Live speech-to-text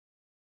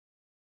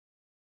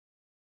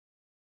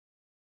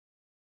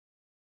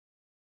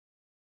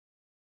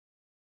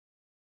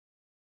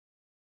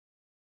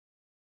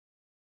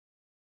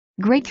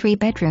Great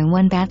 3-bedroom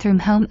 1-bathroom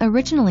home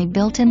originally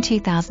built in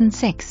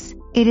 2006.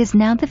 It is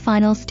now the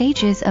final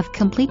stages of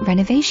complete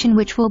renovation,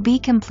 which will be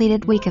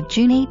completed week of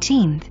June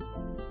 18th.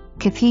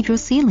 Cathedral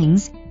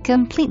ceilings,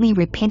 completely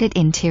repainted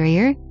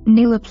interior,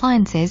 new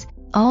appliances,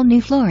 all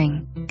new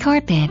flooring,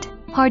 carpet,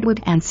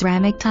 hardwood and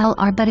ceramic tile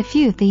are but a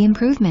few of the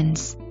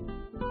improvements.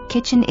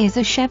 Kitchen is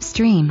a chef's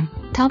dream,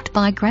 topped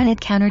by granite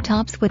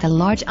countertops with a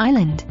large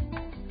island.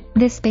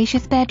 The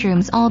spacious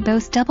bedrooms all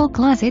boast double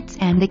closets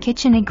and the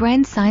kitchen a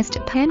grand-sized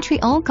pantry,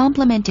 all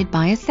complemented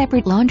by a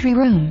separate laundry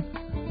room.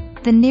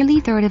 The nearly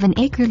third of an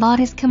acre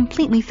lot is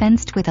completely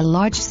fenced with a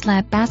large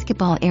slab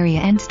basketball area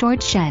and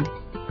storage shed.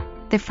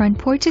 The front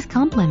porch is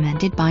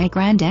complemented by a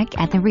grand deck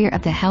at the rear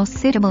of the house,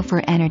 suitable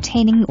for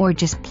entertaining or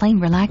just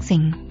plain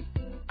relaxing.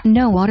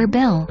 No water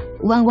bill,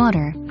 well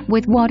water,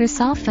 with water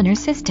softener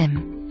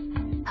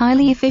system.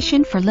 Highly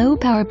efficient for low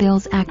power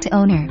bills. Active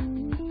owner.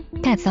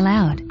 Pets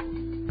allowed.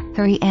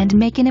 Hurry and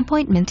make an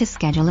appointment to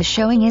schedule a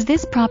showing, as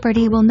this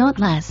property will not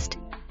last.